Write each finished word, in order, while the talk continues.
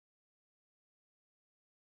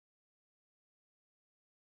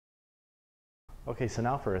Okay, so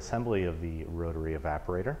now for assembly of the rotary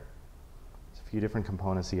evaporator. There's a few different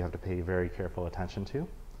components you have to pay very careful attention to.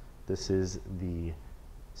 This is the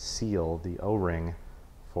seal, the O-ring,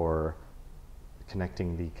 for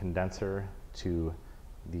connecting the condenser to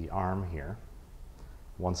the arm here.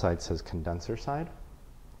 One side says condenser side,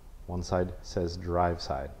 one side says drive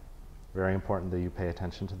side. Very important that you pay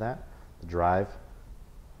attention to that. The drive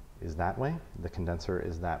is that way, the condenser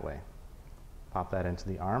is that way. Pop that into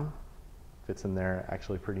the arm. Fits in there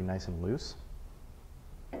actually pretty nice and loose.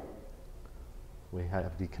 We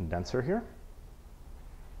have the condenser here.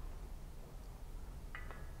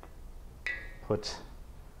 Put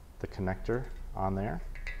the connector on there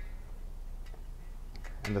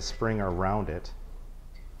and the spring around it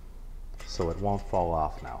so it won't fall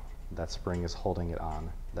off now. That spring is holding it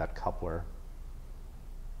on, that coupler.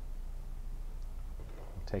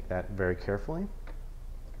 Take that very carefully.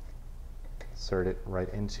 Insert it right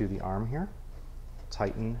into the arm here.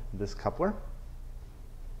 Tighten this coupler.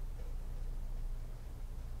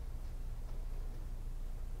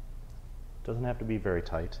 Doesn't have to be very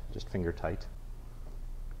tight, just finger tight.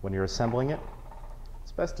 When you're assembling it,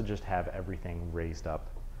 it's best to just have everything raised up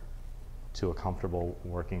to a comfortable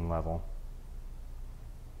working level.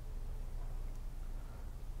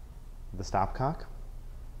 The stopcock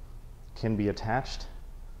can be attached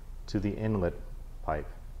to the inlet pipe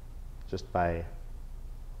just by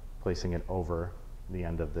placing it over the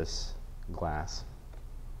end of this glass.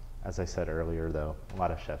 As I said earlier, though, a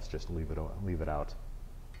lot of chefs just leave it out.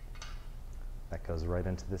 That goes right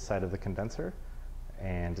into this side of the condenser,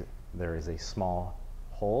 and there is a small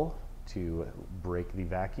hole to break the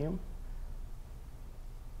vacuum.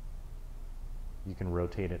 You can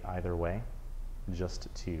rotate it either way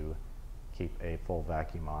just to keep a full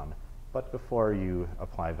vacuum on. But before you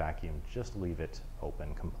apply vacuum, just leave it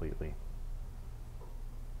open completely.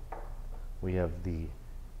 We have the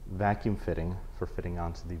vacuum fitting for fitting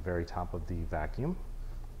onto the very top of the vacuum.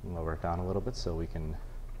 Lower it down a little bit so we can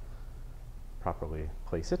properly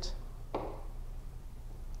place it.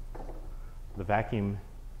 The vacuum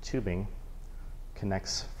tubing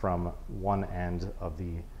connects from one end of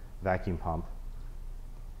the vacuum pump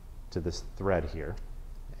to this thread here.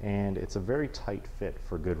 And it's a very tight fit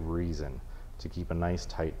for good reason, to keep a nice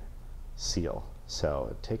tight seal. So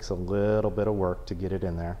it takes a little bit of work to get it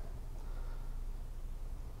in there.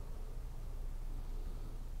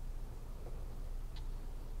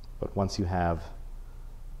 But once you have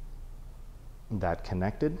that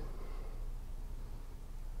connected,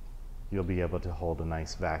 you'll be able to hold a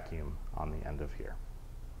nice vacuum on the end of here.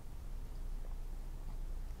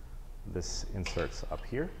 This inserts up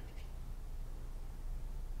here.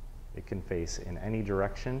 It can face in any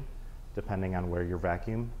direction depending on where your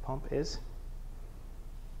vacuum pump is.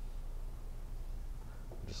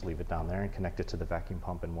 Just leave it down there and connect it to the vacuum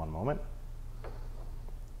pump in one moment.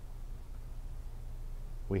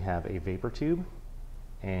 We have a vapor tube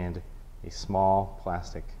and a small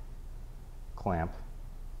plastic clamp.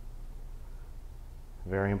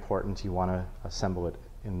 Very important, you want to assemble it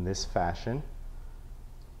in this fashion.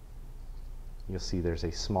 You'll see there's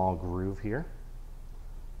a small groove here,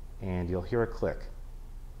 and you'll hear a click.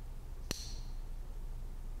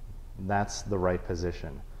 That's the right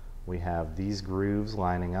position. We have these grooves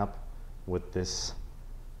lining up with this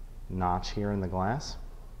notch here in the glass.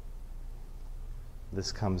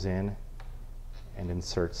 This comes in and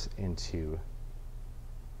inserts into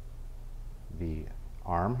the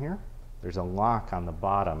arm here. There's a lock on the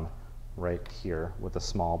bottom right here with a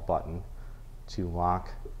small button to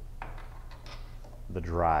lock the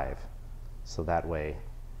drive, so that way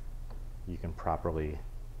you can properly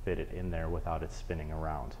fit it in there without it spinning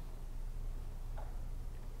around.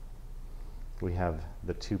 We have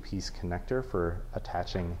the two-piece connector for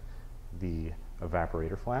attaching the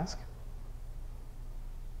evaporator flask.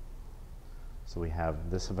 So we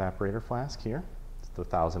have this evaporator flask here, it's the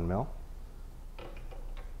 1000 ml.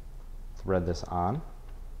 Thread this on.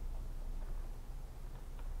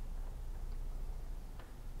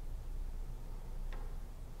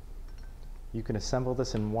 You can assemble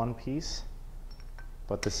this in one piece,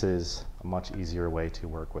 but this is a much easier way to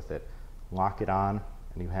work with it. Lock it on,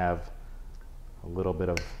 and you have a little bit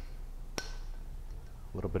of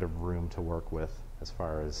room to work with as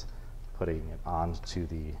far as putting it onto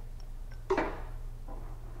the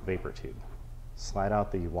vapor tube. Slide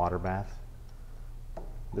out the water bath.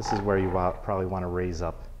 This is where you probably want to raise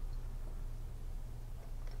up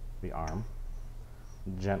the arm.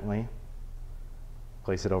 Gently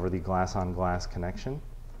place it over the glass-on-glass connection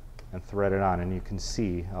and thread it on, and you can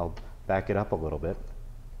see, I'll back it up a little bit,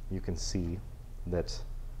 you can see that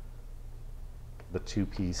the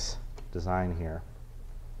two-piece design here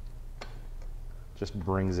just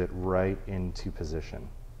brings it right into position.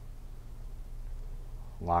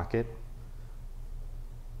 Lock it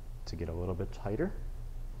to get a little bit tighter.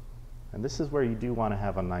 And this is where you do want to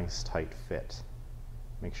have a nice tight fit.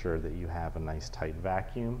 Make sure that you have a nice tight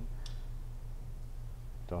vacuum.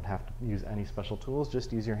 Don't have to use any special tools,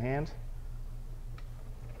 just use your hand.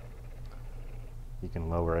 You can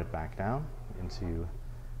lower it back down into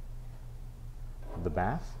the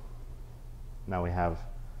bath. Now we have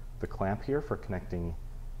the clamp here for connecting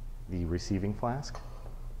the receiving flask.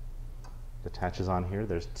 It attaches on here.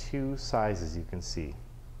 There's two sizes you can see.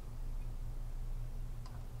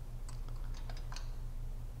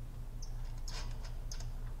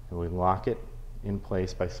 And we lock it in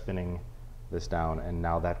place by spinning this down, and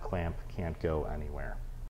now that clamp can't go anywhere.